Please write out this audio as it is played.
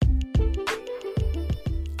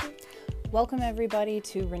Welcome everybody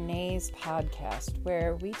to Reneas podcast,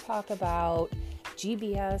 where we talk about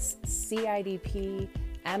GBS, CIDP,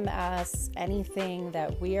 MS, anything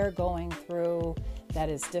that we are going through that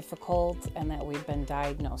is difficult and that we've been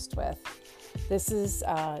diagnosed with. This is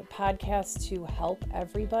a podcast to help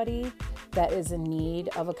everybody that is in need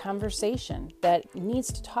of a conversation, that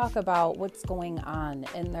needs to talk about what's going on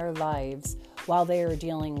in their lives while they are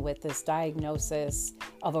dealing with this diagnosis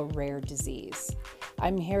of a rare disease.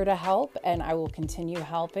 I'm here to help, and I will continue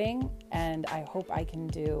helping, and I hope I can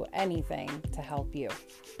do anything to help you.